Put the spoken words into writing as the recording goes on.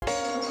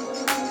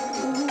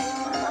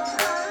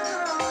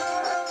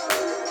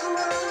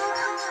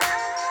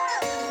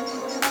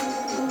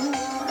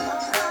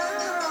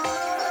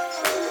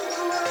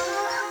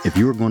If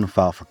you are going to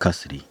file for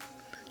custody,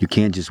 you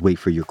can't just wait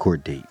for your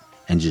court date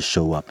and just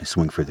show up and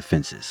swing for the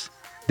fences.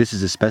 This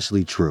is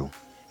especially true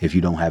if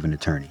you don't have an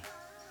attorney.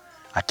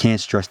 I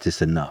can't stress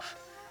this enough,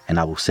 and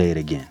I will say it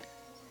again.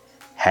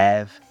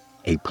 Have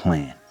a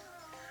plan.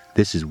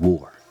 This is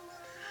war.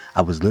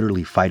 I was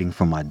literally fighting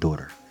for my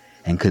daughter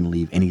and couldn't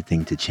leave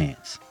anything to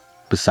chance.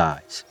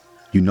 Besides,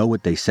 you know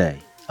what they say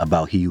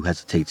about he who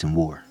hesitates in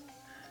war.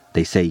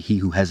 They say he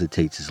who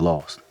hesitates is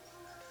lost,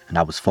 and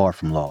I was far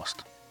from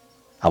lost.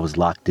 I was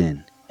locked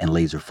in and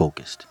laser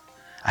focused.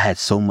 I had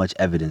so much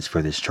evidence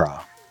for this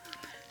trial.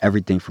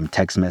 Everything from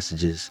text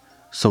messages,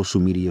 social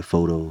media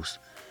photos,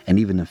 and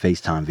even the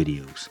FaceTime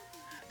videos.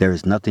 There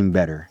is nothing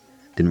better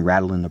than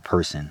rattling a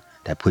person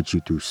that put you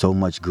through so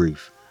much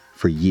grief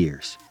for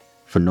years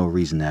for no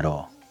reason at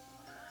all.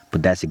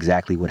 But that's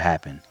exactly what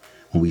happened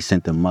when we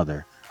sent the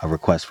mother a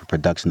request for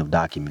production of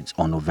documents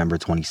on November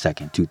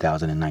 22nd,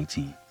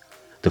 2019.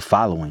 The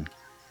following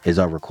is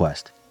our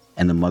request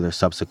and the mother's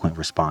subsequent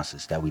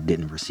responses that we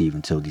didn't receive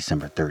until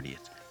December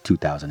 30th,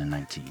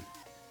 2019.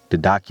 The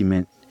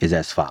document is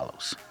as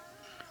follows.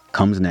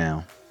 Comes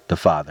now, the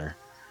father,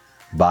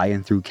 by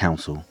and through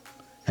counsel,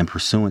 and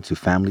pursuant to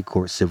Family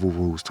Court Civil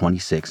Rules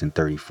 26 and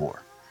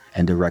 34,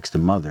 and directs the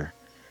mother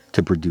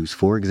to produce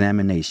for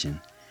examination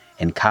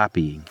and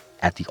copying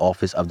at the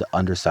office of the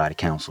undersigned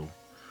counsel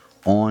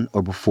on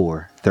or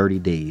before 30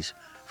 days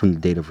from the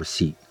date of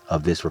receipt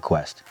of this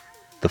request,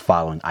 the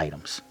following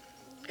items.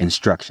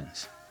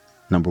 Instructions.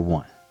 Number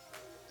 1.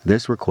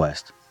 This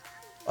request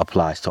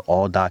applies to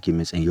all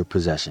documents in your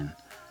possession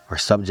or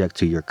subject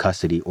to your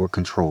custody or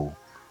control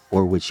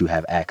or which you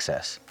have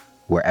access,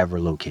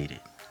 wherever located.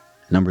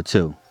 Number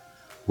 2.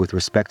 With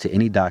respect to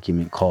any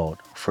document called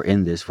for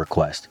in this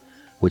request,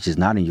 which is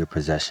not in your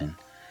possession,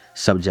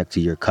 subject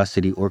to your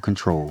custody or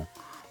control,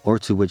 or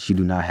to which you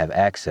do not have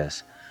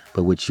access,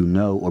 but which you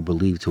know or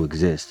believe to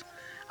exist,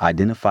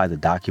 identify the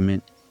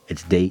document,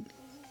 its date,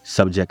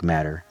 subject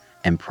matter,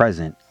 and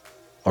present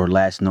or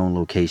last known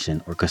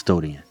location or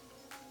custodian.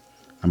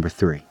 Number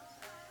 3.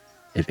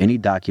 If any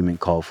document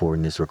called for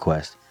in this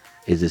request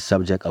is the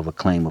subject of a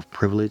claim of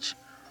privilege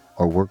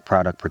or work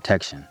product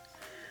protection,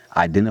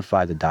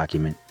 identify the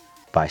document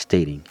by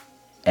stating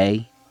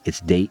A, its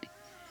date,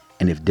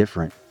 and if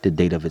different, the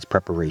date of its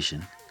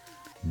preparation.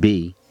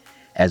 B,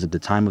 as of the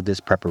time of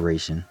this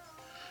preparation,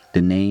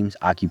 the names,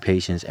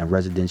 occupations, and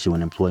residential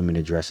and employment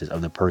addresses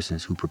of the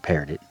persons who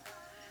prepared it.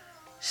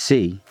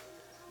 C,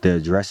 the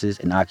addresses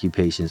and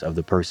occupations of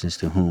the persons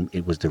to whom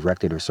it was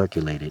directed or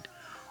circulated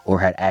or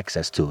had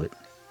access to it.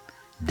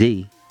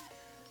 D,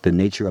 the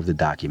nature of the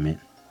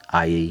document,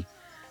 i.e.,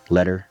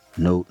 letter,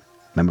 note,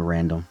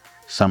 memorandum,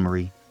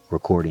 summary,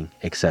 recording,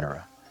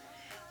 etc.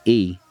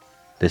 E,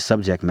 the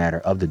subject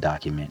matter of the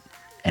document,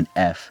 and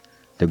F,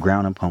 the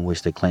ground upon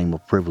which the claim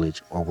of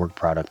privilege or work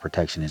product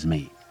protection is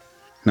made.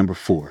 Number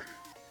 4.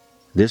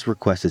 This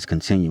request is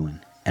continuing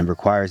and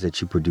requires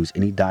that you produce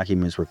any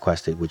documents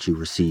requested which you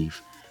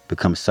receive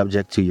become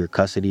subject to your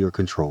custody or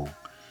control,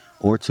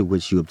 or to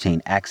which you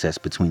obtain access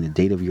between the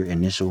date of your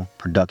initial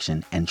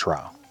production and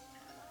trial.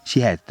 She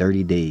had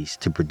 30 days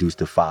to produce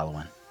the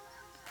following.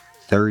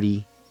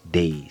 30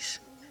 days.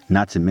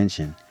 Not to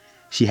mention,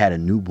 she had a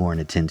newborn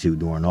to tend to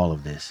during all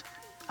of this.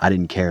 I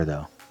didn't care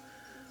though.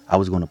 I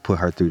was going to put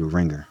her through the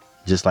ringer,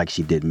 just like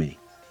she did me.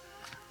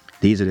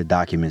 These are the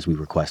documents we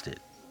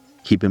requested.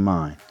 Keep in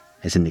mind,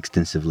 it's an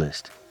extensive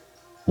list.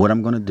 What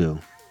I'm going to do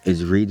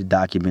is read the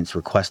documents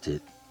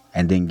requested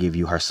and then give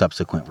you her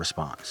subsequent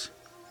response.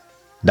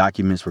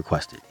 Documents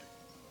requested.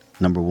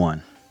 Number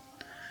 1,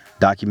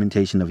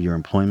 documentation of your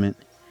employment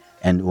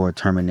and or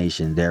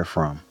termination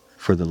therefrom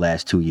for the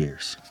last 2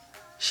 years.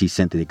 She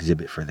sent the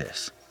exhibit for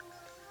this.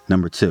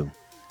 Number 2,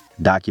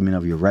 document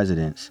of your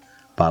residence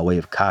by way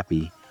of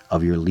copy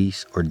of your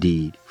lease or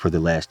deed for the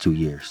last 2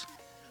 years.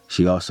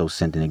 She also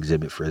sent an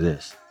exhibit for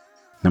this.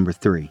 Number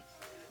 3,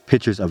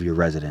 pictures of your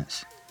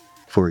residence.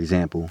 For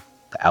example,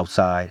 the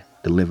outside,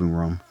 the living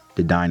room,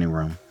 the dining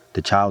room,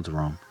 the child's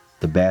room,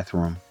 the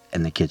bathroom,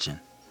 and the kitchen.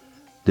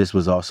 This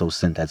was also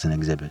sent as an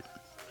exhibit.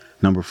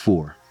 Number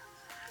 4,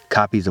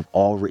 copies of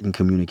all written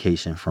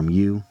communication from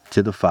you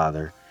to the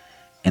father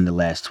in the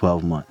last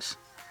 12 months.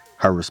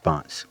 Her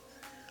response: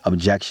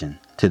 objection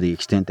to the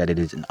extent that it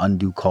is an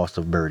undue cost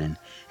of burden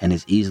and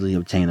is easily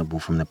obtainable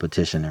from the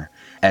petitioner,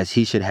 as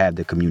he should have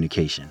the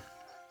communication.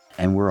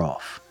 And we're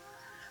off.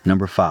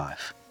 Number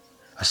 5,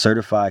 a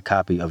certified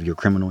copy of your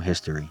criminal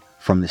history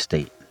from the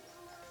state.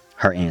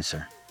 Her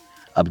answer: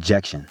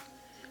 objection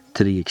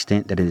to the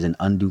extent that it is an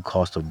undue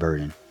cost of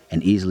burden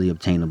and easily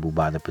obtainable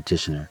by the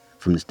petitioner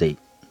from the state.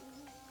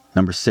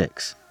 Number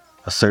 6,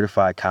 a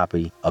certified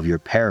copy of your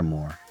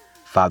paramour,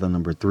 father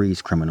number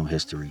 3's criminal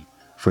history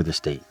for the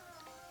state.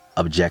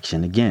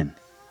 Objection again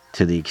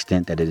to the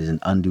extent that it is an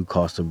undue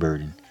cost of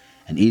burden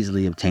and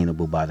easily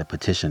obtainable by the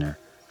petitioner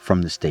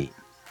from the state.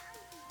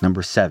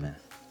 Number 7,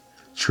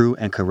 true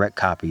and correct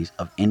copies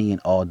of any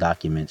and all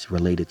documents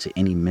related to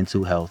any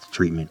mental health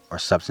treatment or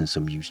substance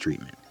abuse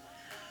treatment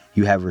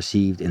you have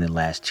received in the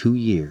last 2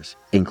 years,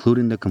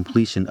 including the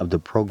completion of the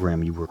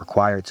program you were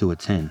required to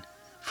attend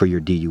for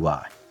your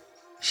DUI.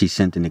 She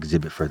sent an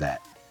exhibit for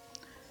that.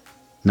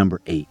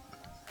 Number 8,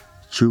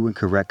 true and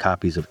correct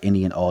copies of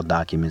any and all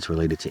documents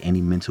related to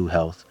any mental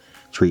health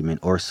treatment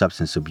or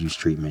substance abuse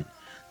treatment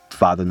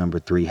father number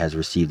 3 has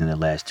received in the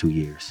last 2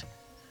 years.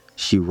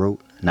 She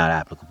wrote, not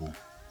applicable.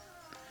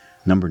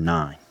 Number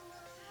 9,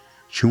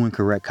 true and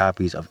correct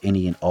copies of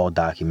any and all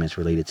documents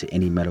related to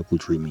any medical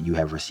treatment you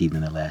have received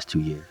in the last 2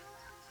 years.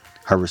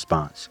 Her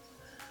response,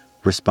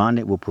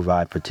 respondent will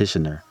provide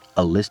petitioner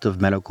a list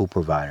of medical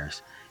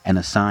providers and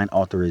assign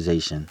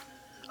authorization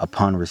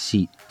upon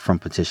receipt from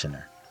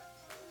petitioner.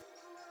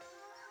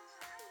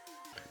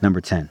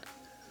 Number 10,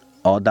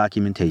 all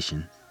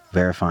documentation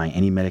verifying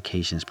any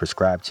medications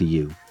prescribed to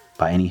you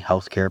by any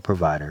healthcare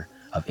provider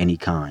of any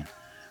kind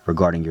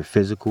regarding your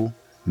physical,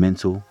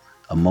 mental,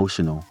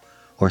 emotional,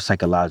 or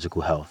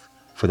psychological health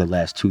for the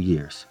last 2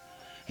 years,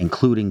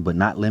 including but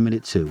not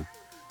limited to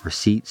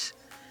receipts,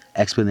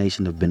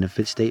 explanation of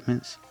benefit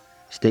statements,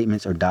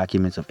 statements or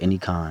documents of any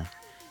kind,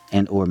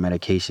 and or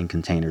medication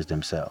containers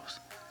themselves.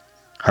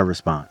 Her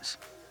response,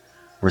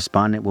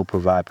 respondent will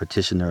provide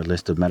petitioner a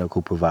list of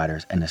medical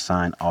providers and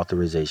assign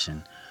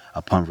authorization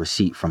upon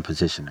receipt from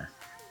petitioner.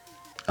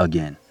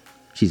 Again,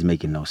 she's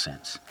making no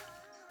sense.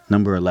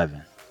 Number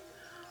 11,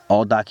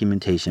 all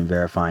documentation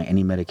verifying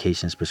any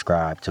medications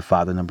prescribed to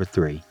father number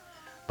 3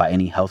 by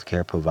any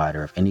healthcare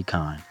provider of any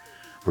kind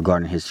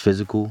regarding his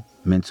physical,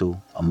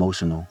 mental,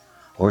 emotional,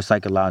 or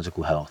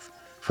psychological health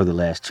for the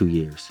last 2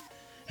 years,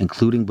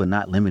 including but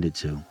not limited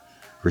to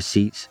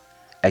receipts,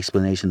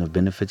 explanation of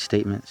benefit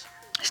statements,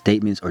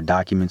 statements or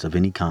documents of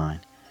any kind,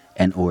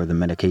 and or the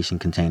medication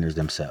containers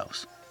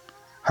themselves.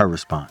 Her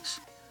response,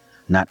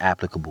 not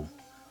applicable.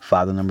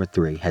 Father number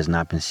 3 has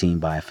not been seen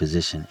by a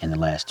physician in the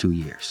last 2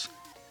 years.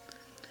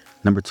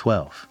 Number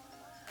 12,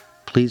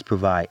 please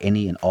provide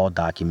any and all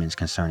documents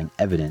concerning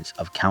evidence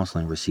of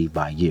counseling received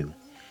by you,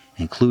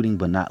 including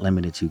but not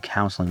limited to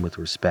counseling with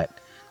respect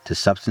to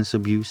substance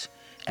abuse,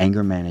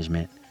 anger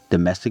management,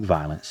 domestic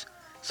violence,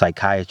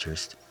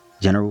 psychiatrist,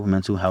 general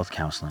mental health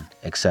counseling,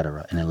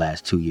 etc. in the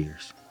last 2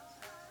 years.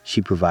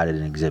 She provided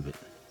an exhibit.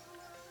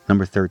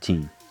 Number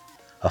 13,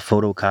 a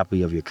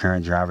photocopy of your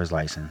current driver's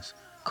license,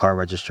 car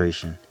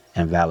registration,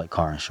 and valid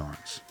car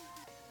insurance.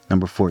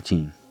 Number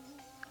 14,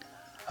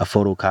 a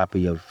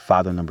photocopy of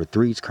father number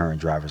 3's current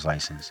driver's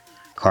license,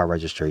 car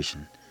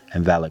registration,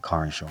 and valid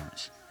car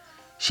insurance.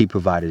 She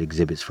provided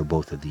exhibits for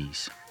both of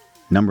these.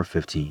 Number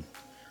 15,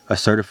 a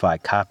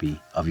certified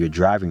copy of your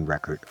driving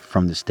record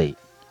from the state.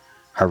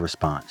 Her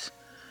response,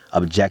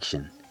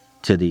 objection,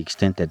 to the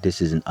extent that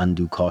this is an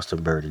undue cost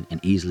of burden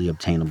and easily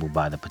obtainable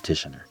by the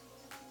petitioner.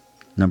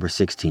 Number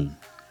 16,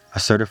 a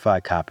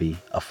certified copy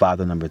of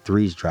father number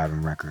 3's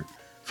driving record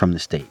from the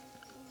state.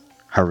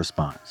 Her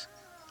response,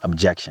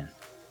 objection,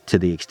 to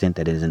the extent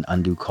that it is an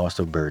undue cost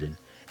of burden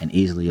and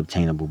easily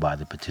obtainable by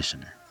the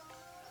petitioner.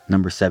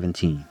 Number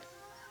 17,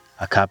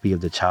 a copy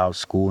of the child's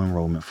school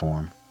enrollment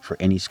form for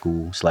any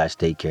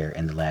school/daycare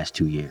in the last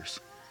 2 years.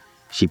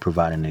 She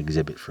provided an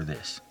exhibit for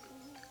this.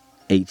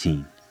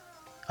 18,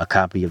 a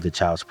copy of the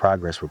child's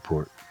progress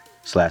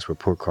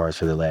report/report cards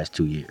for the last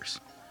 2 years.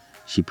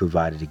 She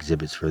provided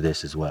exhibits for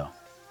this as well.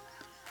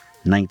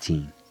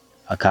 19,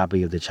 a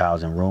copy of the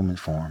child's enrollment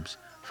forms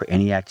for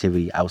any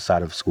activity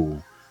outside of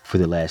school for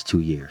the last 2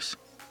 years.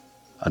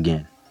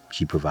 Again,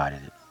 she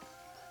provided it.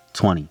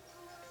 20,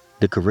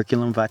 the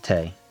curriculum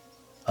vitae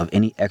of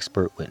any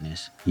expert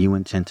witness you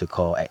intend to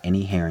call at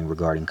any hearing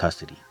regarding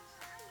custody.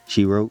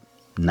 She wrote,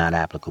 not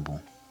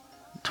applicable.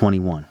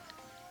 21,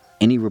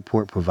 any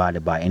report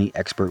provided by any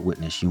expert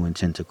witness you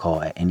intend to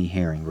call at any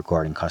hearing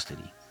regarding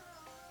custody.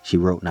 She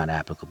wrote, not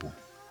applicable.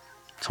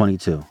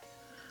 22,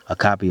 a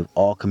copy of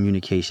all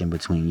communication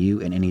between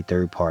you and any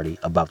third party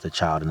about the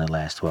child in the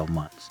last 12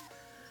 months.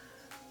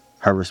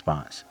 Her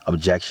response,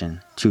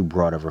 objection, too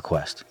broad a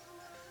request.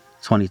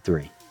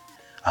 23,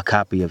 a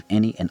copy of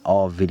any and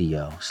all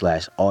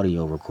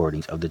video/audio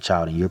recordings of the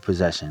child in your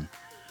possession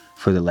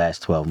for the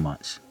last 12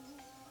 months.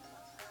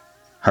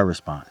 Her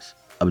response,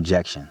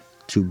 objection,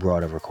 too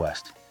broad a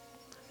request.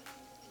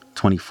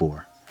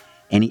 24,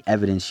 any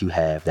evidence you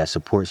have that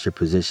supports your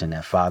position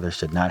that fathers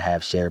should not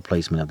have shared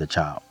placement of the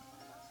child.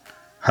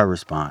 Her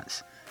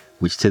response,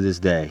 which to this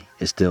day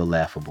is still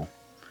laughable.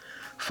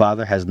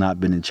 Father has not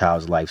been in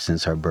child's life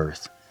since her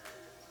birth.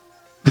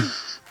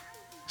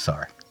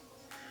 Sorry.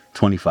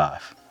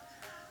 25,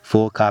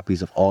 full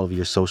copies of all of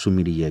your social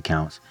media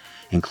accounts,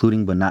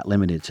 including but not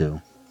limited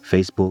to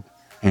Facebook,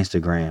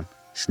 Instagram,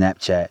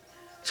 Snapchat,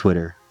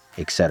 Twitter,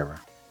 etc.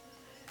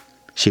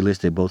 She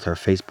listed both her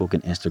Facebook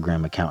and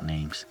Instagram account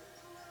names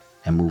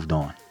and moved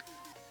on.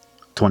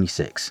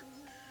 26,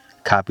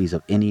 copies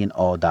of any and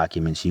all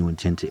documents you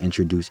intend to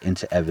introduce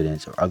into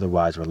evidence or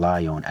otherwise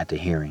rely on at the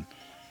hearing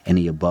in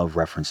the above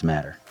referenced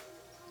matter.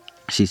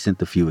 She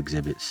sent a few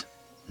exhibits,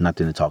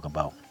 nothing to talk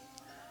about.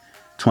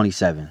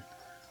 27,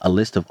 a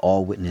list of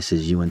all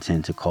witnesses you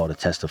intend to call to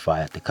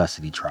testify at the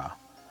custody trial.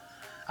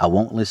 I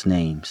won't list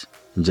names,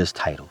 just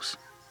titles.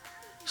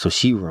 So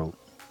she wrote,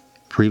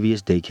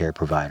 previous daycare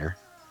provider,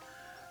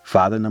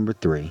 father number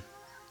 3,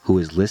 who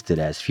is listed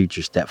as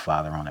future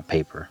stepfather on the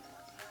paper,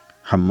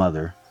 her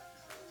mother,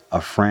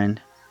 a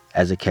friend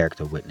as a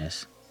character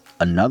witness,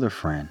 another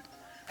friend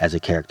as a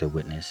character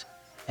witness,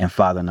 and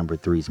father number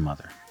 3's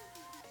mother.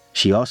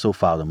 She also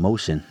filed a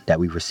motion that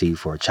we received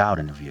for a child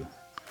interview.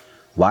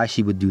 Why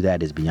she would do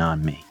that is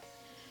beyond me.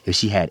 If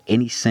she had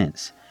any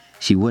sense,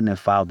 she wouldn't have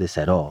filed this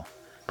at all,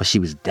 but she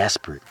was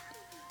desperate.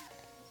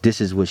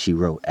 This is what she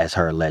wrote as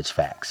her alleged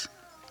facts.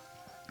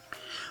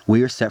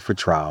 We are set for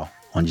trial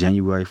on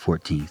January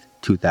 14th,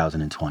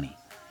 2020.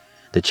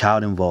 The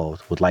child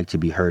involved would like to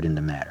be heard in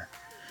the matter.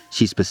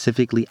 She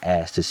specifically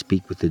asked to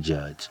speak with the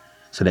judge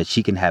so that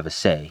she can have a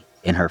say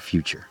in her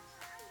future.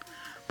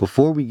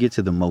 Before we get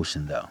to the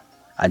motion, though,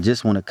 I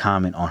just want to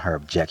comment on her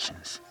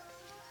objections.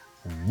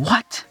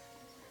 What?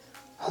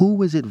 Who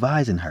was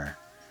advising her?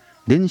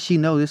 Didn't she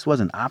know this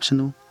wasn't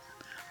optional?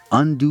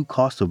 Undue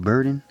cost of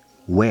burden?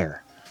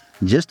 Where?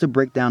 Just to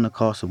break down the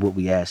cost of what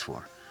we asked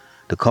for.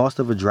 The cost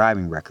of a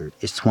driving record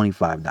is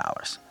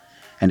 $25,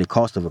 and the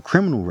cost of a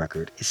criminal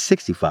record is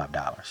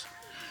 $65.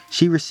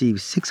 She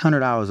receives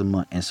 $600 a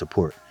month in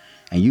support,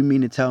 and you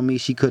mean to tell me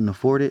she couldn't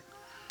afford it?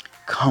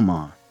 Come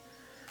on.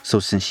 So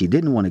since she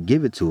didn't want to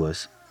give it to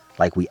us,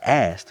 like we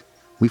asked,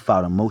 we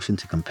filed a motion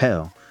to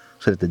compel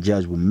so that the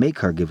judge would make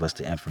her give us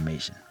the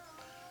information.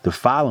 The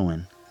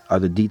following are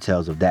the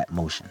details of that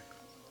motion.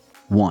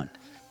 1.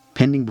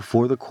 Pending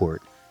before the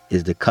court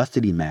is the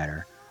custody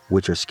matter,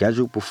 which are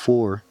scheduled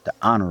before the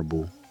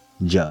Honorable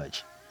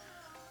Judge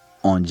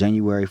on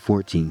January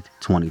 14th,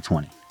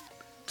 2020.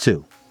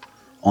 2.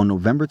 On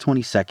November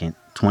 22nd,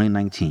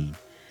 2019,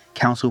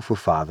 counsel for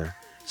father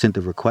sent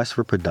the request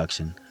for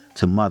production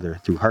to mother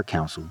through her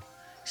counsel.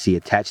 See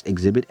attached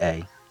Exhibit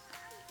A.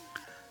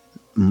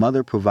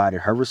 Mother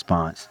provided her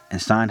response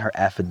and signed her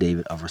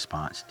affidavit of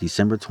response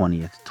December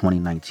 20th,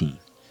 2019.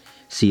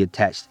 See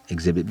attached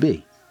Exhibit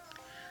B.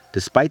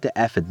 Despite the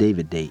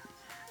affidavit date,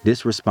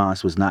 this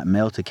response was not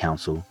mailed to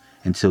counsel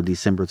until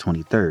December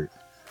 23rd,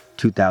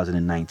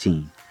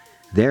 2019,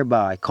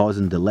 thereby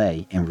causing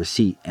delay in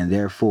receipt and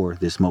therefore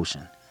this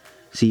motion.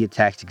 See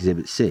attached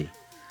Exhibit C.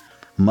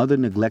 Mother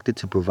neglected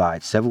to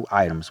provide several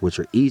items which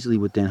are easily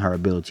within her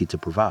ability to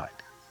provide.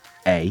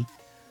 A.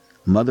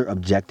 Mother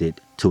objected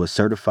to a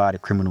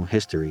certified criminal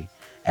history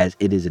as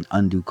it is an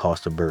undue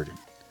cost of burden.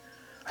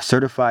 A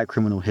certified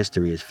criminal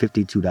history is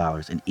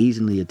 $52 and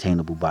easily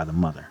attainable by the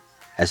mother.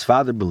 As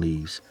father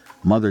believes,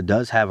 mother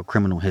does have a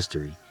criminal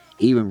history,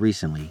 even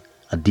recently,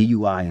 a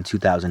DUI in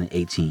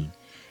 2018,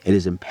 it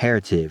is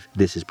imperative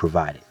this is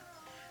provided.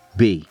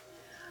 B.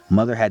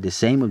 Mother had the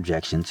same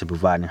objection to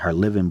providing her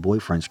live-in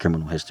boyfriend's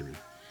criminal history.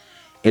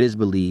 It is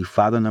believed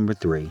father number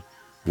 3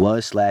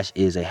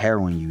 was/is a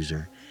heroin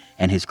user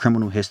and his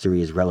criminal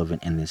history is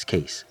relevant in this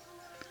case.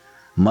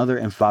 Mother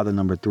and father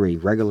number 3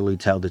 regularly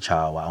tell the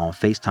child while on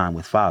FaceTime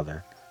with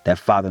father that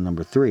father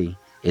number 3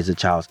 is the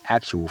child's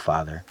actual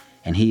father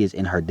and he is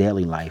in her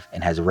daily life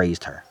and has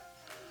raised her.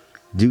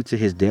 Due to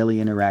his daily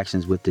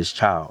interactions with this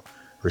child,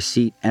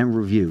 receipt and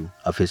review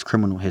of his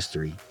criminal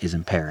history is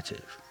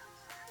imperative.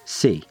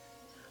 C.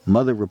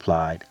 Mother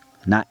replied,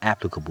 not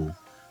applicable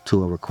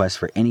to a request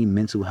for any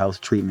mental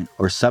health treatment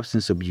or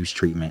substance abuse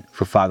treatment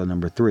for father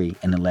number 3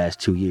 in the last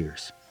 2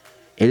 years.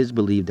 It is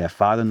believed that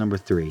father number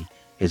 3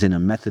 is in a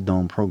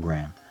methadone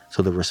program,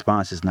 so the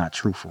response is not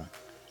truthful.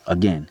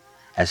 Again,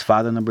 as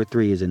father number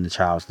 3 is in the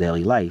child's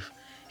daily life,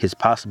 his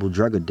possible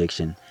drug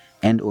addiction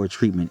and or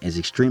treatment is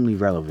extremely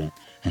relevant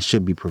and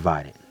should be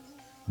provided.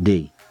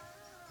 D.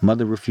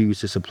 Mother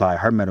refused to supply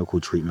her medical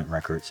treatment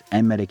records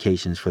and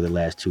medications for the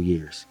last 2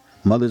 years.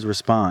 Mother's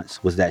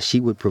response was that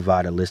she would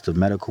provide a list of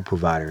medical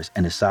providers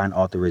and assign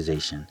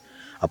authorization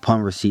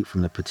upon receipt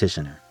from the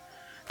petitioner.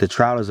 The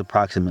trial is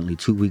approximately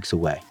 2 weeks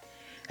away,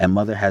 and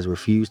mother has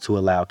refused to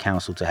allow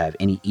counsel to have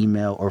any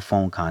email or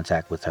phone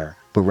contact with her,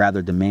 but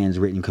rather demands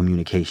written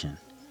communication.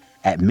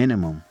 At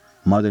minimum,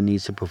 mother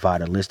needs to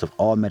provide a list of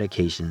all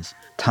medications,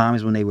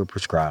 times when they were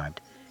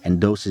prescribed, and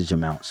dosage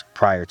amounts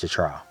prior to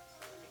trial.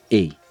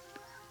 E.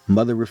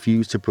 Mother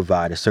refused to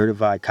provide a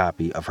certified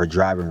copy of her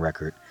driving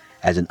record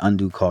as an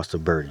undue cost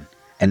of burden,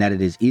 and that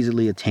it is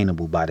easily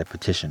attainable by the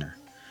petitioner.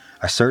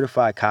 A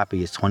certified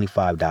copy is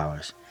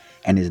 $25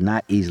 and is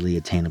not easily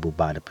attainable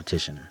by the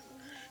petitioner.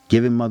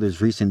 Given mother's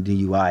recent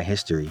DUI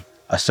history,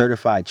 a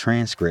certified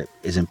transcript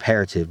is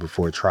imperative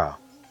before trial.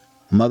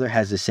 Mother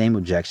has the same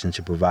objection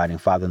to providing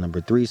father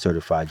number 3's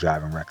certified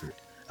driving record.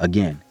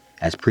 Again,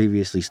 as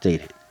previously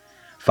stated,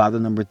 father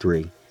number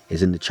 3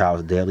 is in the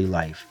child's daily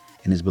life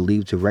and is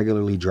believed to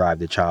regularly drive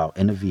the child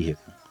in a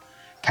vehicle.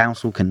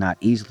 Counsel cannot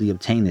easily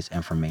obtain this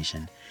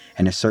information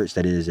and asserts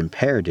that it is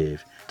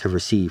imperative to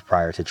receive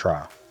prior to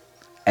trial.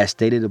 As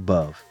stated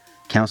above,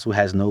 counsel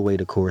has no way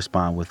to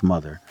correspond with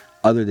mother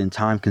other than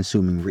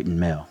time-consuming written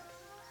mail.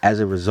 As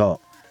a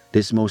result,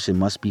 this motion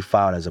must be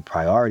filed as a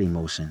priority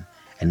motion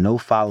and no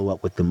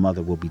follow-up with the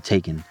mother will be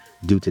taken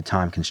due to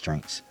time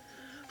constraints.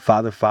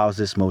 Father files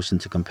this motion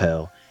to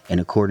compel in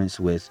accordance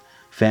with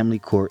Family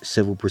Court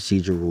Civil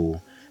Procedure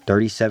Rule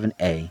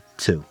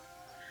 37A-2.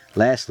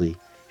 Lastly,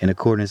 in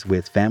accordance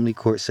with Family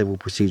Court Civil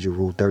Procedure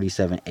Rule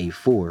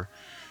 37A-4,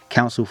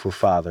 Counsel for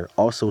father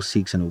also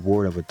seeks an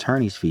award of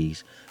attorney's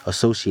fees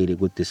associated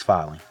with this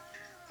filing.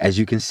 As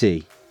you can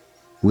see,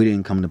 we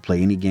didn't come to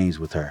play any games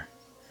with her.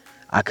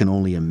 I can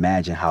only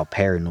imagine how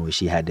paranoid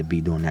she had to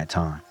be during that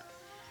time.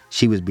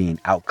 She was being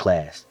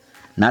outclassed.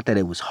 Not that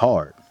it was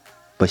hard,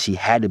 but she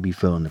had to be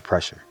feeling the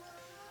pressure.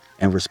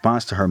 In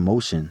response to her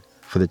motion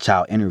for the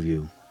child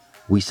interview,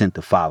 we sent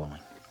the following.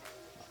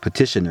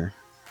 Petitioner,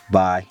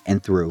 by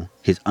and through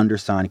his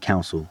undersigned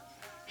counsel,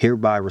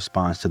 hereby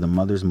responds to the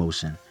mother's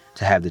motion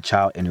to have the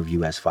child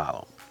interview as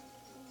follows.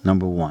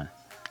 Number 1,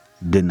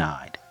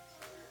 denied.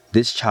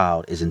 This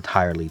child is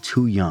entirely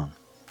too young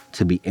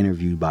to be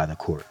interviewed by the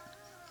court.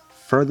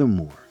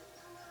 Furthermore,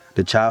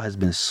 the child has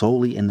been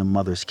solely in the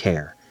mother's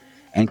care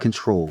and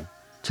control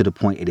to the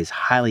point it is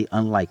highly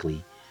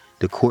unlikely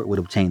the court would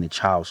obtain the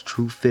child's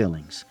true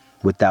feelings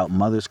without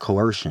mother's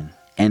coercion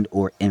and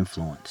or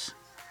influence.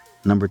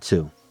 Number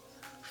 2,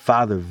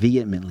 father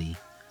vehemently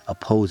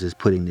opposes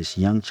putting this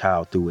young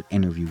child through an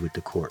interview with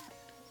the court.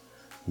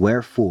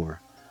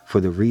 Wherefore, for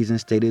the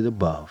reasons stated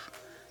above,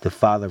 the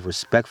father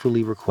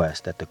respectfully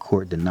requests that the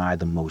court deny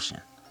the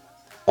motion.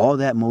 All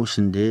that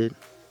motion did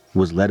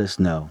was let us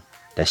know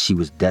that she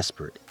was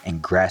desperate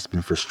and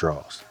grasping for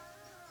straws.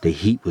 The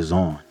heat was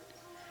on,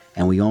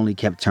 and we only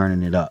kept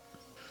turning it up.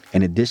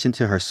 In addition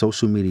to her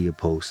social media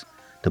posts,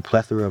 the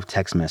plethora of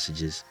text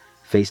messages,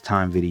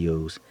 FaceTime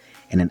videos,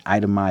 and an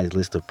itemized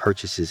list of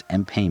purchases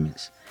and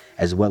payments,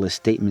 as well as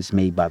statements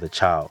made by the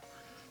child,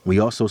 we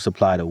also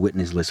supplied a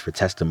witness list for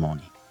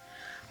testimony.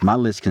 My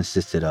list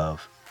consisted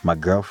of my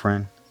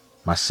girlfriend,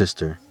 my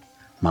sister,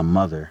 my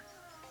mother,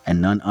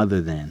 and none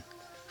other than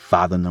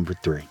father number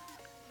 3.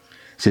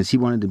 Since he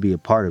wanted to be a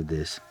part of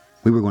this,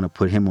 we were going to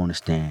put him on the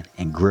stand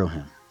and grill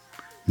him.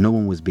 No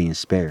one was being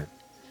spared.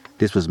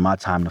 This was my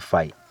time to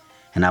fight,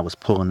 and I was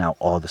pulling out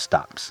all the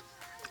stops.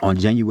 On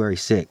January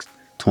 6,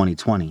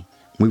 2020,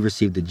 we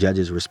received the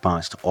judge's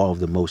response to all of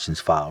the motions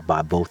filed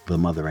by both the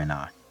mother and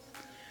I.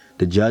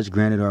 The judge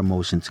granted our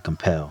motion to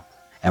compel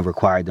and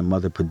required the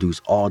mother produce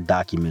all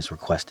documents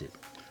requested.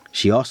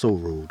 She also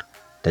ruled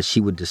that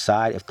she would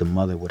decide if the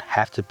mother would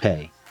have to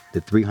pay the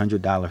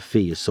 $300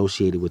 fee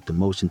associated with the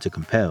motion to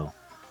compel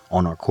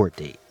on our court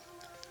date.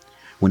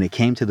 When it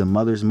came to the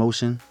mother's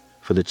motion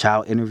for the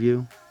child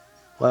interview,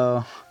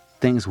 well,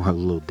 things were a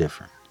little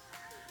different.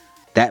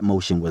 That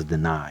motion was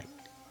denied,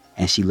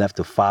 and she left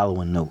the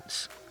following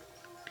notes.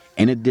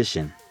 In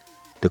addition,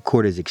 the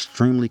court is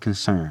extremely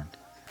concerned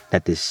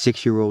that this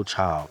 6-year-old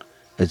child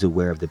is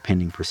aware of the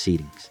pending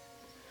proceedings.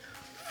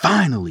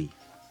 Finally,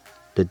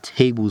 the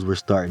tables were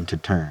starting to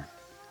turn.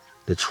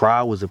 The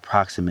trial was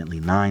approximately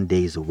 9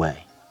 days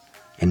away,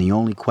 and the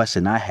only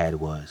question I had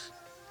was,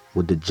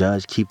 would the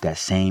judge keep that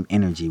same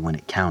energy when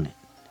it counted?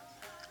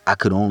 I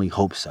could only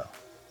hope so.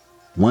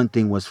 One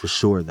thing was for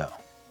sure though,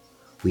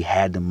 we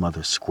had the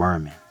mother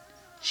squirming.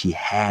 She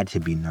had to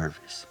be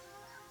nervous.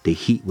 The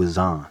heat was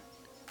on,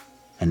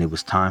 and it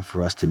was time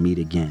for us to meet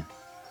again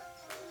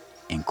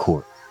in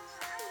court.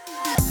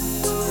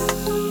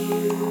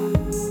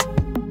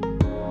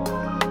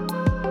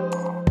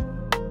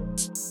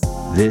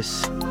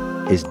 This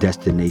is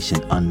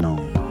Destination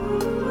Unknown,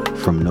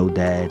 from No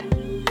Dad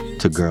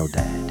to Girl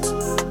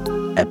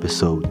Dad,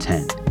 Episode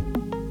 10,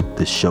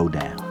 The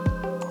Showdown,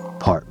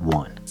 Part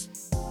 1.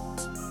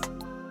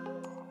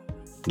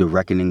 The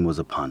reckoning was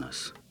upon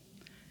us.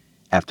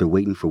 After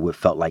waiting for what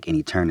felt like an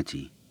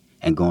eternity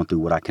and going through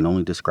what I can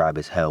only describe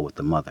as hell with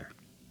the mother,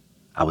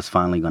 I was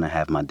finally going to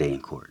have my day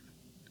in court.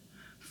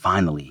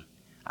 Finally,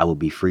 I would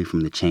be free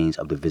from the chains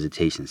of the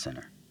visitation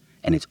center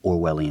and its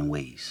Orwellian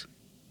ways.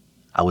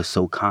 I was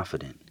so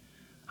confident,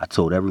 I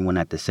told everyone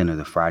at the center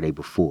the Friday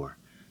before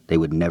they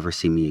would never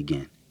see me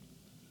again.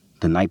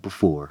 The night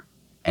before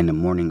and the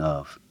morning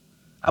of,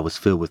 I was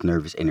filled with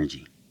nervous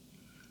energy.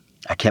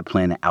 I kept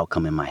playing the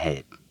outcome in my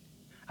head.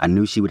 I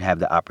knew she would have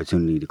the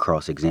opportunity to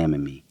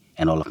cross-examine me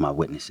and all of my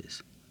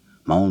witnesses.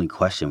 My only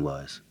question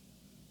was,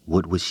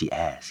 what would she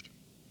ask?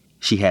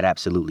 She had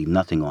absolutely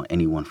nothing on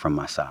anyone from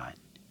my side.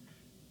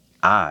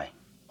 I,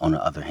 on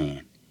the other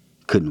hand,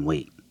 couldn't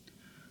wait.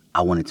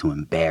 I wanted to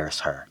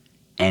embarrass her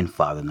and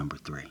father number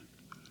 3.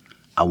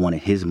 I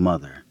wanted his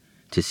mother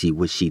to see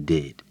what she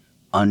did,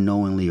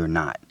 unknowingly or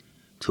not,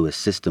 to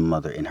assist the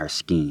mother in her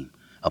scheme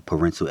of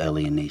parental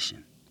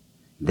alienation.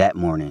 That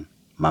morning,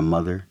 my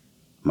mother,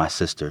 my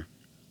sister,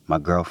 my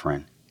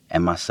girlfriend,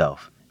 and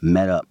myself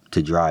met up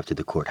to drive to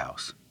the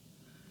courthouse.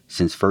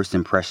 Since first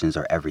impressions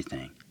are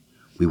everything,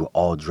 we were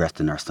all dressed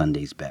in our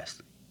Sunday's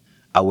best.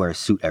 I wear a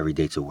suit every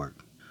day to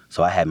work,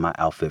 so I had my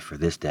outfit for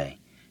this day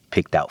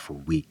picked out for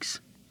weeks.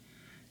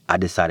 I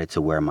decided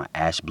to wear my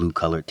ash blue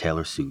colored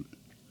tailor suit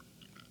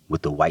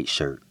with a white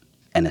shirt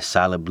and a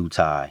solid blue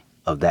tie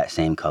of that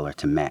same color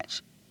to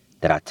match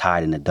that I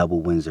tied in a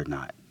double Windsor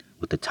knot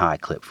with the tie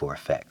clip for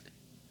effect.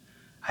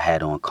 I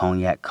had on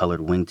cognac colored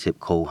wingtip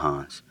Cole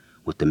Haans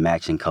with the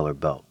matching color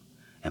belt,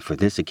 and for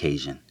this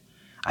occasion,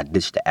 I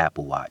ditched the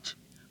Apple Watch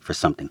for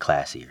something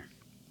classier.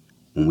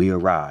 When we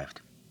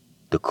arrived,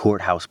 the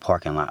courthouse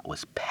parking lot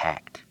was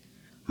packed.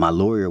 My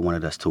lawyer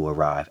wanted us to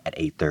arrive at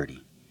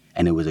 8:30,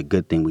 and it was a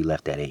good thing we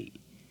left at 8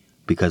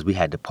 because we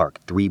had to park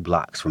 3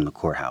 blocks from the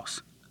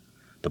courthouse.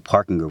 The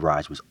parking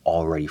garage was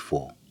already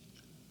full.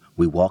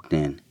 We walked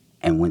in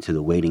and went to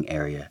the waiting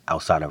area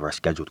outside of our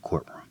scheduled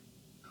courtroom.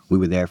 We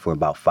were there for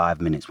about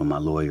 5 minutes when my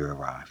lawyer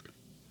arrived.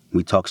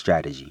 We talked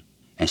strategy,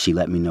 and she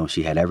let me know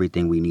she had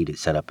everything we needed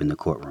set up in the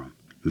courtroom,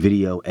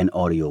 video and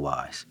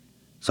audio-wise,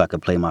 so I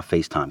could play my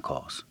FaceTime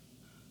calls.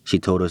 She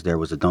told us there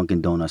was a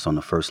Dunkin' Donuts on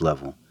the first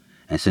level,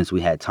 and since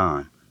we had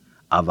time,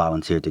 I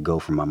volunteered to go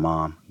for my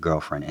mom,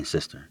 girlfriend, and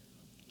sister.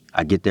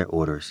 I get their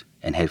orders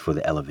and head for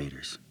the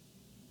elevators.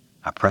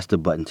 I press the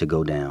button to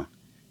go down,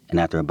 and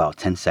after about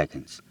 10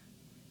 seconds,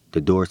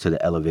 the doors to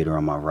the elevator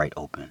on my right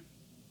open.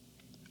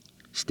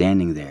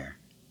 Standing there,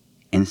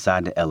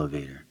 inside the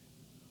elevator,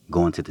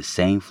 going to the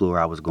same floor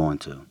I was going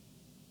to,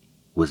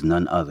 was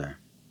none other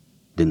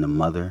than the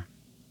mother,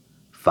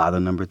 father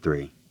number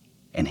 3,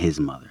 and his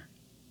mother.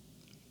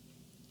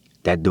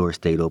 That door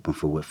stayed open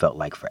for what felt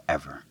like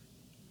forever.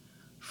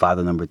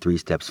 Father number 3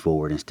 steps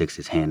forward and sticks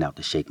his hand out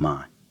to shake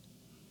mine.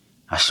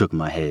 I shook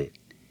my head,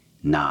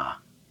 nah,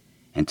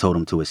 and told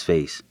him to his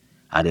face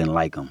I didn't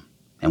like him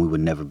and we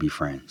would never be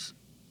friends.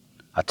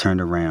 I turned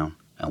around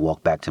and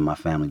walked back to my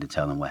family to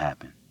tell them what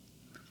happened.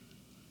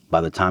 By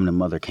the time the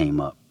mother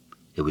came up,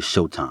 it was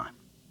showtime.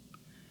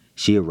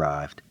 She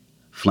arrived,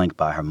 flanked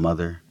by her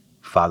mother,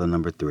 father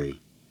number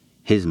 3,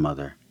 his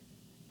mother,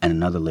 and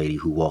another lady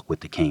who walked with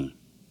the cane.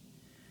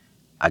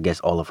 I guess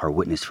all of her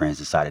witness friends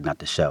decided not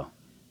to show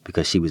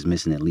because she was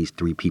missing at least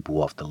 3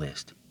 people off the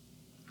list.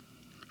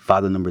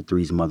 Father number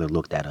 3's mother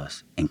looked at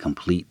us in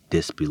complete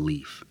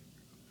disbelief.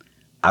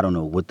 I don't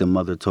know what the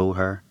mother told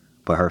her,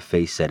 but her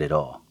face said it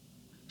all.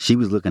 She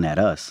was looking at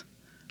us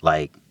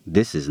like,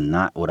 this is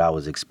not what I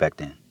was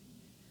expecting,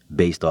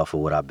 based off of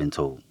what I've been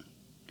told.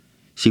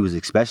 She was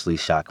especially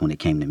shocked when it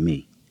came to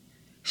me.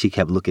 She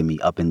kept looking me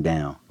up and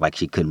down like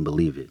she couldn't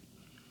believe it.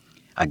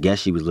 I guess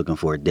she was looking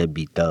for a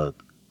deadbeat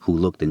thug who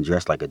looked and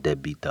dressed like a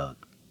deadbeat thug.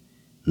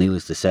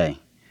 Needless to say,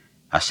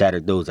 I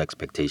shattered those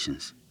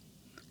expectations.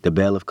 The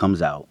bailiff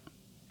comes out,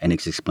 and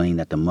it's explained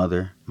that the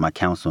mother, my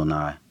counsel, and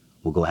I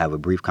will go have a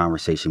brief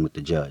conversation with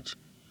the judge,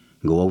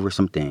 go over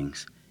some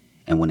things,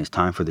 and when it's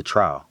time for the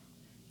trial,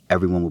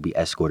 everyone will be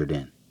escorted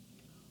in.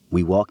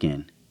 We walk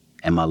in,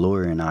 and my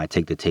lawyer and I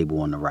take the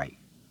table on the right,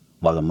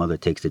 while the mother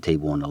takes the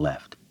table on the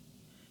left.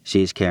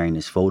 She is carrying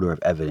this folder of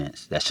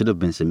evidence that should have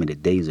been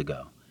submitted days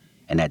ago,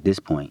 and at this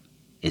point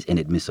is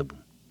inadmissible.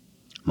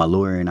 My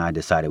lawyer and I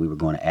decided we were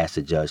going to ask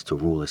the judge to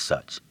rule as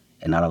such,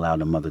 and not allow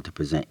the mother to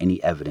present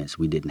any evidence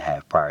we didn't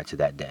have prior to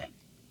that day.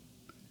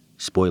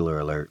 Spoiler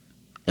alert,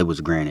 it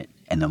was granted,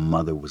 and the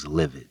mother was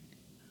livid.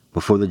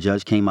 Before the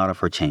judge came out of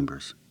her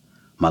chambers,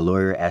 my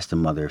lawyer asked the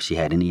mother if she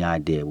had any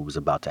idea what was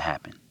about to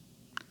happen.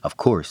 Of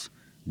course,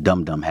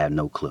 Dum Dum had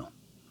no clue.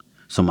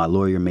 So my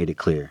lawyer made it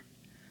clear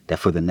that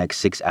for the next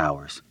 6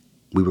 hours,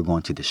 we were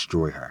going to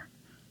destroy her.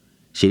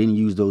 She didn't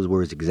use those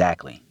words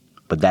exactly,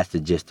 but that's the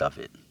gist of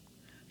it.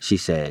 She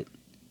said,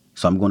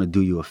 so I'm going to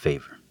do you a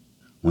favor.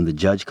 When the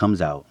judge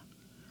comes out,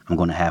 I'm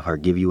going to have her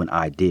give you an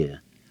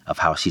idea of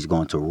how she's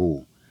going to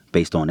rule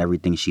based on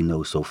everything she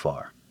knows so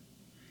far.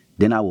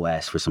 Then I will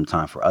ask for some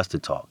time for us to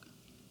talk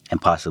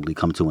and possibly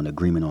come to an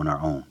agreement on our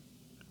own.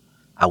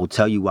 I will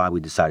tell you why we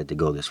decided to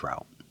go this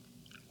route.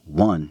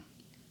 1,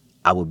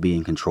 I would be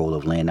in control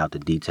of laying out the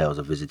details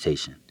of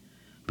visitation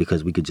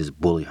because we could just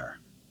bully her.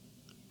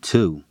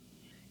 2,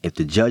 if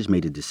the judge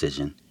made a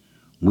decision,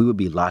 we would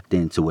be locked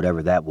into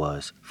whatever that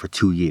was for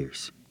 2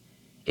 years.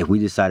 If we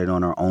decided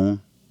on our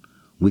own,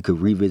 we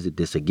could revisit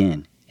this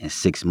again in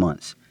 6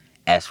 months,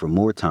 ask for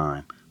more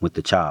time with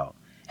the child,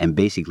 and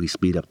basically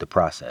speed up the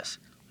process.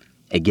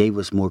 It gave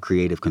us more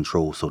creative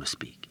control, so to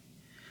speak.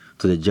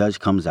 So the judge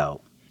comes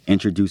out,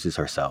 introduces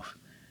herself,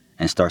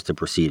 and starts the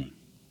proceeding.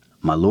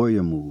 My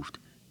lawyer moved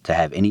to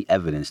have any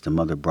evidence the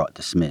mother brought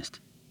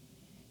dismissed,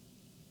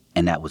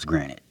 and that was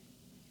granted.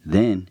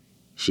 Then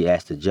she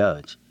asked the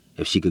judge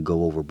if she could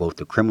go over both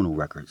the criminal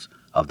records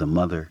of the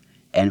mother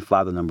and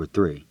father number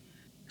 3,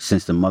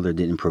 since the mother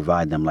didn't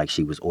provide them like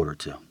she was ordered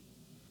to.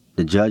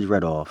 The judge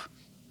read off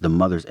the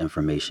mother's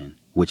information,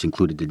 which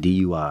included the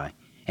DUI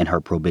and her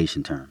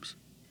probation terms,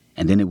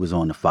 and then it was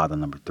on to father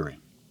number 3.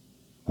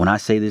 When I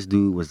say this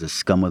dude was the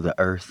scum of the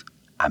earth,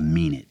 I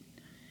mean it.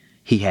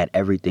 He had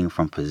everything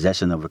from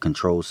possession of a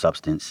controlled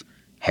substance,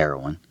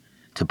 heroin,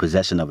 to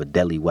possession of a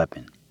deadly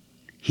weapon.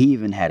 He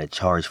even had a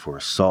charge for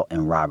assault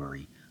and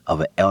robbery of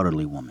an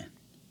elderly woman.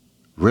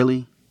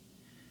 Really?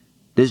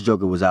 This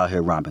joker was out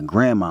here robbing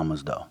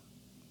grandmamas, though.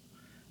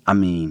 I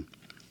mean,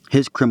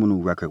 his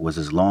criminal record was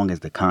as long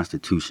as the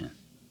Constitution.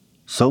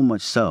 So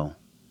much so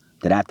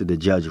that after the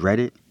judge read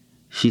it,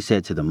 she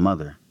said to the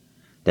mother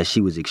that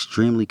she was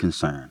extremely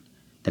concerned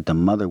that the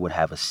mother would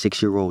have a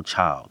 6-year-old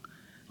child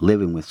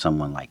living with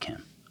someone like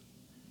him.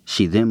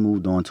 She then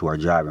moved on to our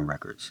driving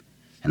records,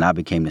 and I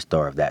became the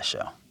star of that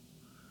show.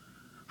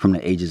 From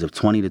the ages of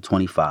 20 to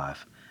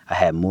 25, I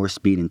had more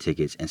speeding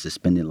tickets and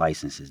suspended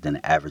licenses than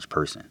the average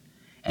person,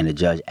 and the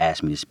judge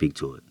asked me to speak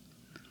to it.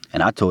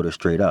 And I told her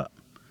straight up,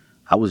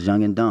 I was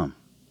young and dumb.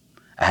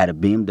 I had a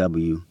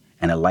BMW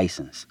and a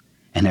license,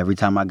 And every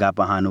time I got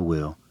behind the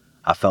wheel,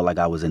 I felt like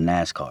I was in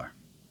NASCAR.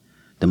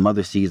 The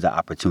mother seized the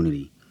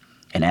opportunity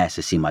and asked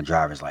to see my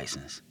driver's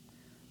license.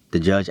 The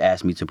judge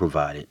asked me to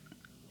provide it,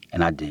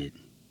 and I did,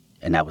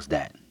 and that was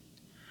that.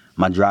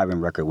 My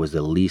driving record was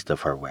the least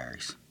of her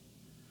worries.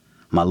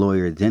 My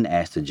lawyer then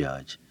asked the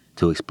judge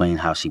to explain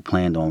how she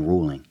planned on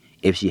ruling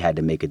if she had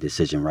to make a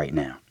decision right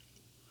now.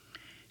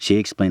 She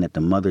explained that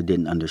the mother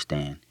didn't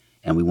understand,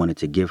 and we wanted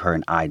to give her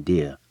an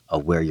idea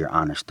of where Your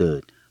Honor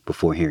stood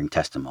before hearing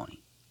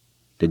testimony.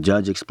 The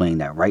judge explained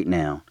that right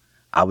now,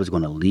 I was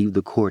going to leave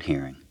the court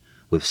hearing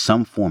with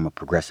some form of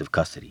progressive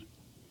custody.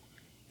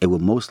 It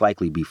would most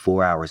likely be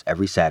 4 hours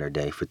every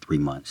Saturday for 3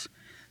 months,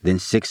 then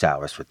 6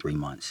 hours for 3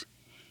 months,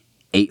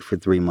 8 for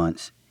 3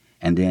 months,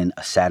 and then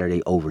a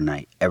Saturday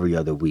overnight every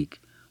other week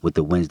with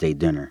the Wednesday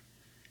dinner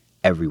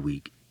every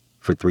week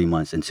for 3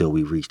 months until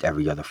we reached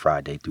every other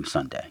Friday through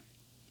Sunday.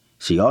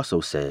 She also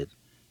said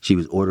she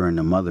was ordering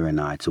the mother and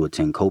I to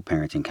attend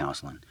co-parenting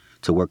counseling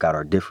to work out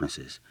our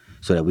differences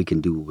so that we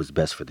can do what was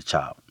best for the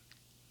child.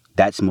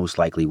 That's most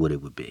likely what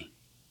it would be.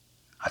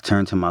 I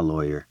turned to my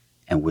lawyer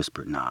and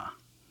whispered, "Nah,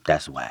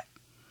 that's whack.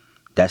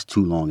 That's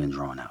too long and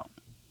drawn out."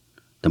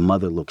 The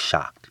mother looked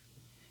shocked.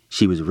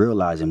 She was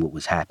realizing what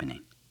was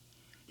happening.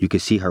 You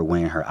could see her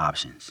weighing her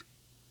options.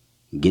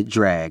 Get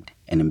dragged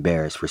and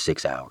embarrassed for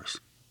 6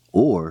 hours,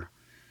 or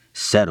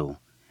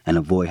settle and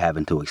avoid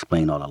having to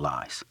explain all the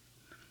lies.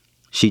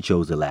 She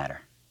chose the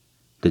latter.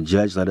 The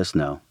judge let us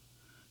know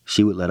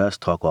she would let us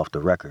talk off the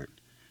record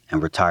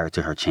and retire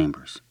to her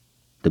chambers.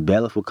 The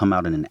bailiff would come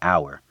out in an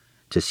hour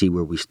to see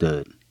where we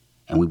stood,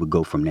 and we would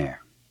go from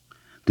there.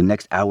 The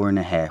next hour and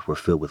a half were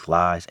filled with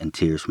lies and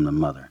tears from the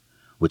mother,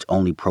 which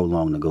only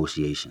prolonged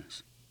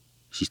negotiations.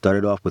 She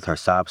started off with her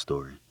sob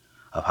story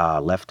of how I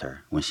left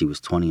her when she was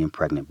 20 and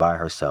pregnant by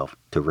herself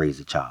to raise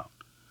a child.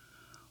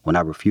 When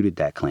I refuted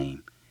that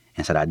claim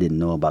and said I didn't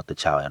know about the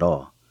child at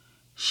all,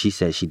 she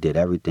said she did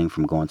everything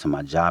from going to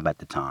my job at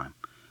the time,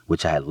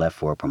 which I had left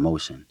for a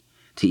promotion,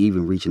 to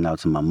even reaching out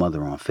to my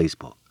mother on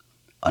Facebook.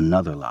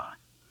 Another lie.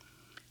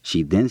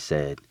 She then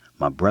said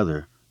my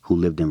brother, who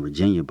lived in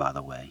Virginia, by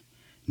the way,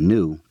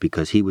 knew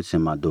because he would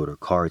send my daughter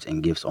cards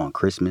and gifts on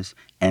Christmas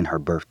and her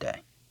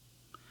birthday.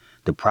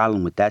 The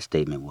problem with that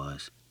statement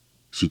was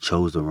she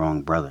chose the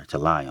wrong brother to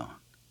lie on.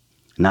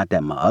 Not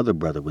that my other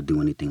brother would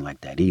do anything like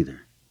that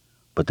either,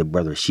 but the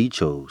brother she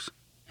chose,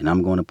 and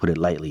I'm going to put it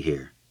lightly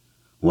here,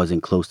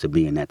 wasn't close to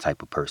being that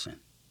type of person.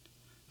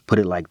 Put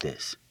it like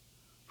this.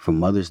 For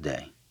Mother's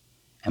Day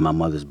and my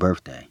mother's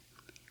birthday,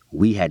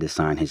 we had to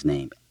sign his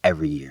name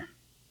every year.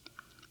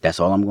 That's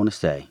all I'm going to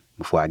say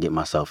before I get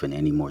myself in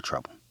any more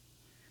trouble.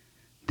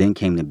 Then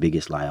came the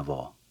biggest lie of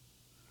all.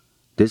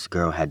 This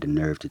girl had the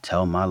nerve to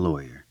tell my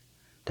lawyer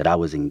that I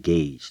was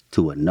engaged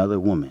to another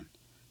woman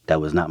that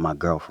was not my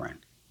girlfriend,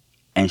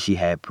 and she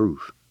had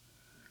proof.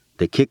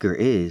 The kicker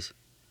is,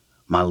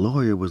 my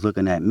lawyer was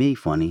looking at me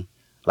funny,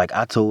 like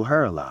I told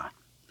her a lie.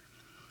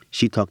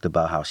 She talked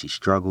about how she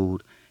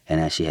struggled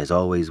and that she has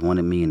always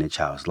wanted me in the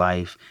child's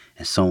life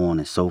and so on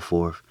and so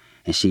forth,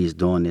 and she is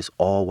doing this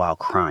all while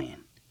crying.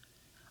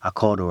 I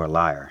called her a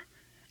liar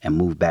and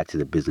moved back to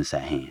the business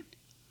at hand.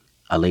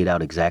 I laid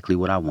out exactly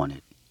what I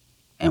wanted,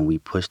 and we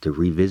pushed to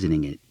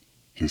revisiting it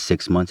in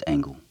 6 months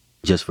angle,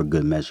 just for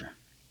good measure.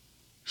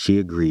 She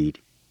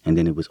agreed, and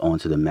then it was on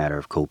to the matter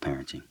of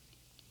co-parenting.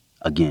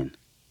 Again,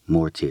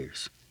 more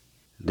tears.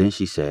 Then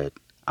she said,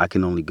 I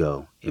can only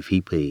go if he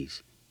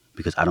pays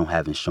because I don't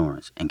have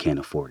insurance and can't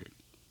afford it.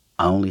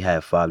 I only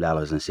have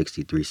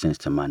 $5.63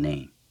 to my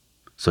name,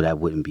 so that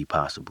wouldn't be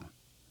possible.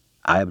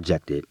 I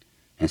objected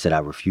and said I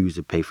refused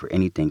to pay for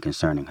anything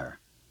concerning her.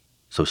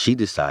 So she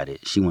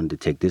decided she wanted to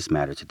take this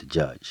matter to the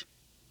judge.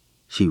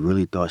 She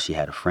really thought she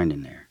had a friend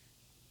in there.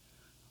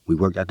 We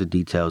worked out the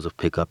details of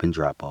pickup and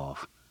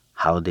drop-off,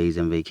 holidays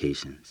and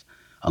vacations,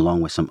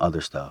 along with some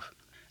other stuff,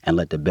 and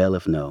let the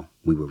bailiff know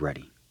we were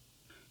ready.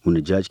 When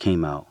the judge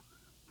came out,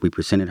 we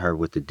presented her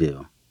with the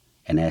deal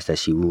and asked that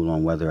she rule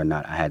on whether or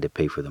not I had to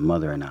pay for the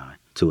mother and I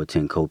to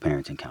attend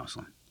co-parenting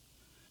counseling.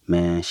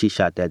 Man, she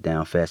shot that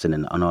down faster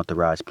than an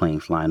unauthorized plane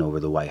flying over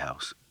the White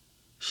House.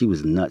 She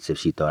was nuts if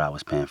she thought I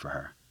was paying for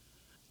her.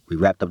 We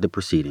wrapped up the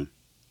proceeding,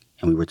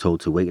 and we were told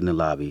to wait in the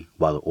lobby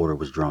while the order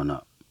was drawn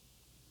up.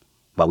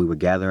 While we were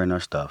gathering our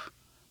stuff,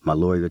 my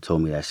lawyer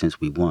told me that since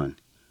we won,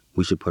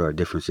 we should put our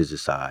differences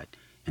aside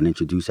and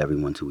introduce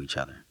everyone to each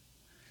other.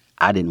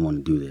 I didn't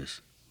want to do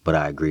this, but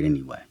I agreed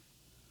anyway.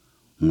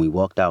 When we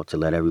walked out to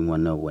let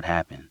everyone know what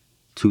happened,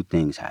 2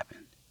 things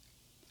happened.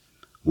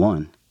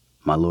 One,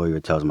 my lawyer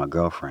tells my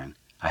girlfriend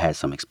I had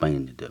some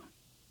explaining to do.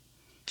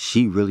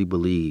 She really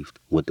believed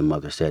what the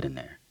mother said in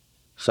there.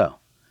 So,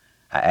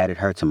 I added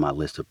her to my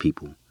list of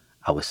people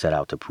I was set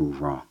out to prove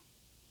wrong.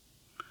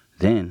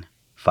 Then,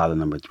 father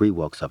number 3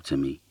 walks up to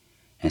me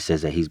and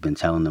says that he's been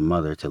telling the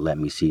mother to let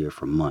me see her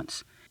for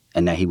months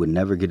and that he would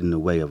never get in the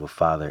way of a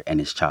father and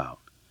his child.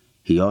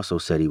 He also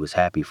said he was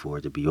happy for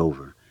it to be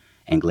over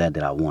and glad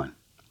that I won.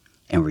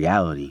 In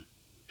reality,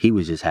 he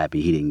was just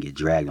happy he didn't get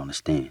dragged on the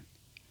stand.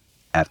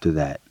 After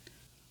that,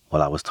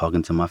 while I was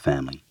talking to my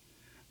family,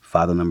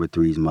 father number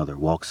 3's mother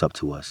walks up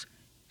to us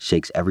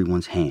shakes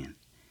everyone's hand,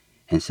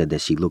 and said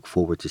that she looked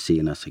forward to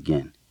seeing us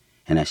again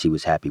and that she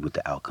was happy with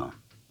the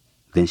outcome.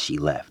 Then she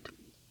left.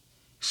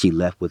 She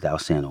left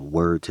without saying a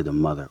word to the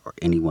mother or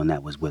anyone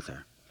that was with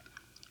her.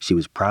 She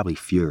was probably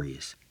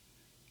furious,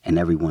 and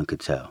everyone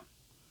could tell.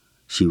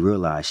 She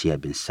realized she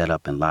had been set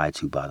up and lied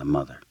to by the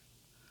mother.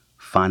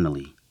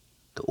 Finally,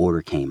 the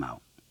order came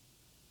out.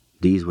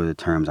 These were the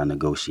terms I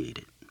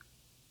negotiated.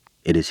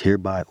 It is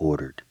hereby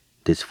ordered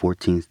this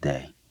 14th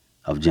day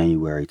of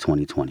January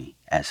 2020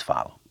 as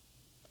follows.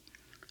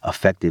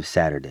 Effective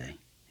Saturday,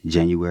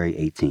 January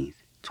 18th,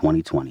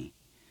 2020,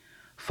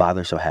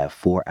 father shall have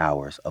 4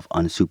 hours of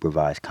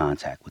unsupervised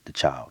contact with the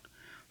child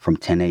from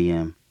 10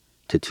 a.m.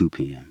 to 2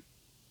 p.m.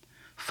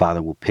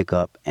 Father will pick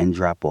up and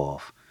drop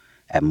off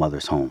at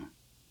mother's home.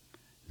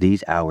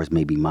 These hours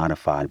may be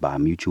modified by a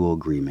mutual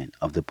agreement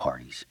of the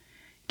parties.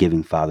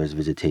 Giving father's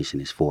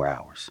visitation is 4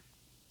 hours.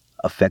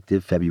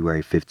 Effective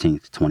February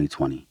 15th,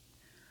 2020,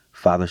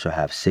 father shall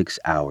have 6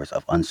 hours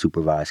of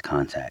unsupervised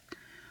contact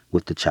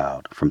with the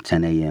child from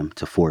 10 a.m.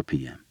 to 4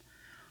 p.m.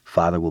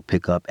 Father will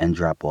pick up and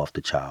drop off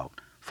the child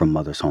from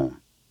mother's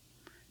home.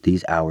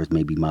 These hours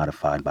may be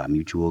modified by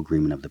mutual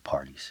agreement of the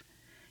parties.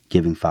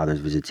 Giving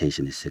father's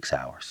visitation is 6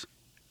 hours.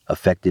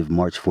 Effective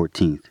March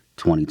 14th,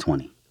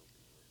 2020,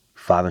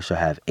 father shall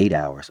have 8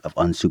 hours of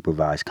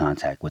unsupervised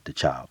contact with the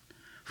child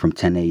from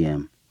 10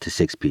 a.m. to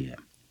 6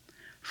 p.m.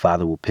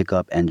 Father will pick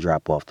up and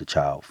drop off the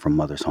child from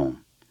mother's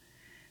home.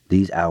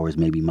 These hours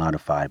may be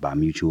modified by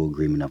mutual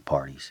agreement of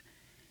parties.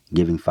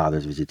 Giving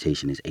father's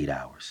visitation is 8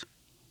 hours.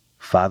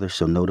 Father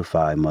shall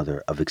notify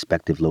mother of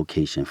expected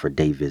location for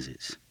day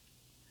visits.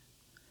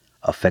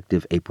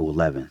 Effective April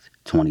 11th,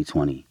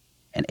 2020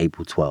 and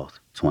April 12th,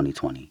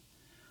 2020,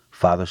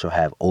 father shall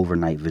have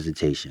overnight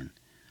visitation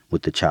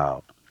with the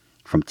child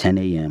from 10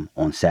 a.m.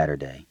 on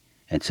Saturday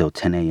until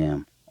 10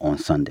 a.m. on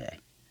Sunday.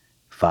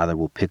 Father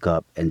will pick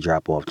up and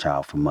drop off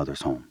child from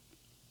mother's home.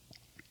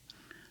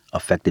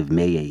 Effective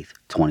May 8th,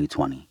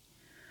 2020,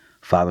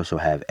 father shall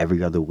have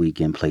every other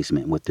weekend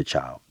placement with the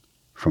child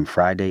from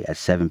Friday at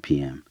 7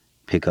 p.m.,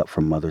 pick up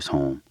from mother's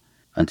home,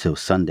 until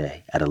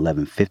Sunday at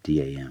 11:50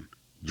 a.m.,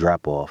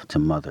 drop off to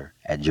mother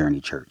at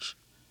Journey Church.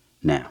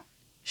 Now,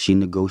 she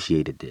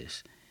negotiated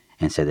this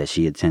and said that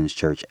she attends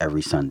church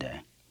every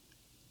Sunday.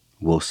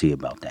 We'll see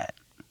about that.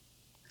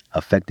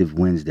 Effective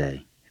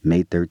Wednesday,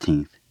 May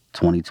 13th,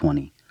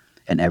 2020,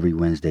 and every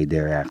Wednesday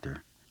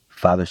thereafter,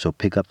 father shall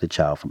pick up the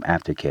child from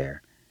aftercare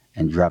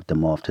and drop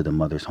them off to the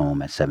mother's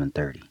home at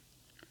 7:30.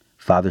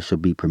 Father shall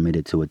be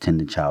permitted to attend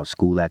the child's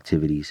school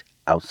activities,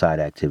 outside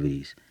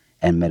activities,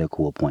 and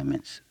medical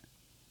appointments.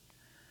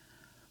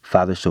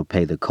 Father shall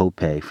pay the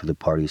copay for the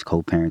party's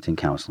co-parenting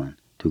counseling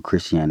through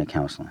Christiana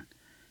Counseling.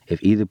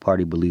 If either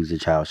party believes the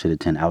child should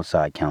attend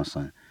outside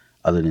counseling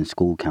other than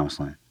school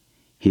counseling,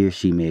 he or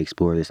she may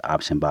explore this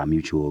option by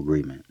mutual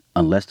agreement.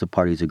 Unless the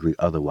parties agree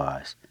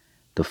otherwise,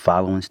 the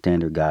following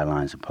standard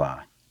guidelines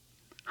apply.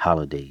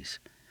 Holidays.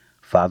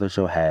 Father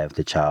shall have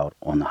the child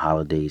on the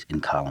holidays in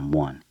column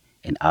 1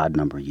 in odd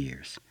number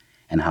years,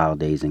 and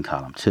holidays in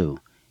column 2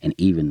 in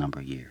even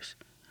number years.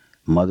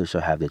 Mother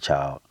shall have the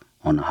child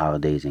on the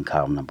holidays in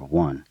column number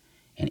 1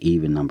 in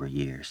even number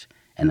years,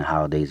 and the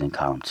holidays in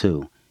column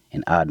 2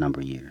 in odd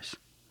number years.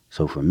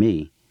 So for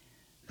me,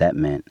 that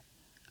meant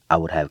I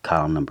would have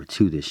column number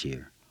 2 this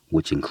year,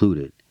 which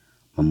included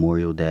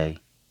Memorial Day,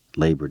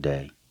 Labor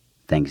Day,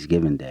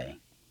 Thanksgiving Day,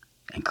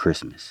 and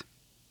Christmas.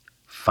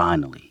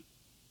 Finally,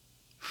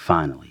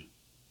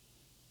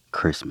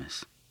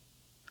 Christmas.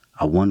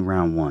 I won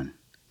round 1,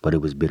 but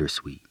it was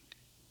bittersweet.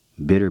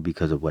 Bitter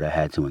because of what I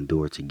had to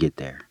endure to get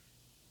there.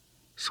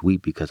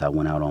 Sweet because I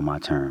went out on my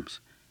terms,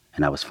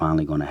 and I was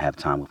finally going to have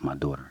time with my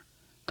daughter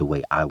the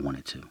way I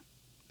wanted to.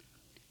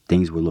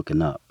 Things were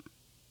looking up,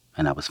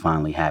 and I was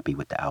finally happy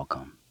with the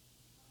outcome.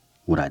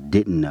 What I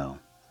didn't know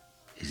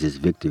is this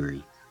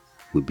victory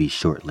would be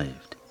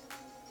short-lived,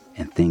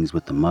 and things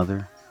with the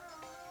mother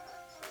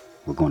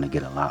were going to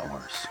get a lot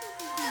worse.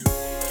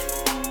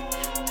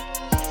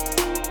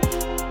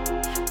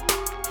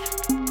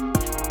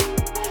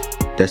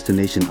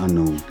 Destination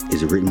Unknown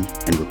is written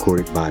and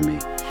recorded by me.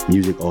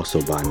 Music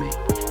also by me.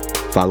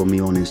 Follow me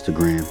on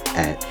Instagram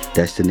at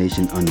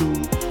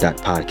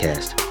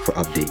destinationunknown.podcast for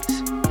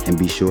updates. And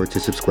be sure to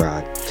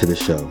subscribe to the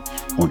show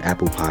on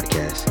Apple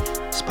Podcasts,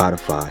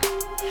 Spotify,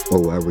 or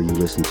wherever you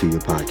listen to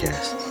your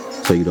podcasts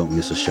so you don't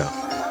miss a show.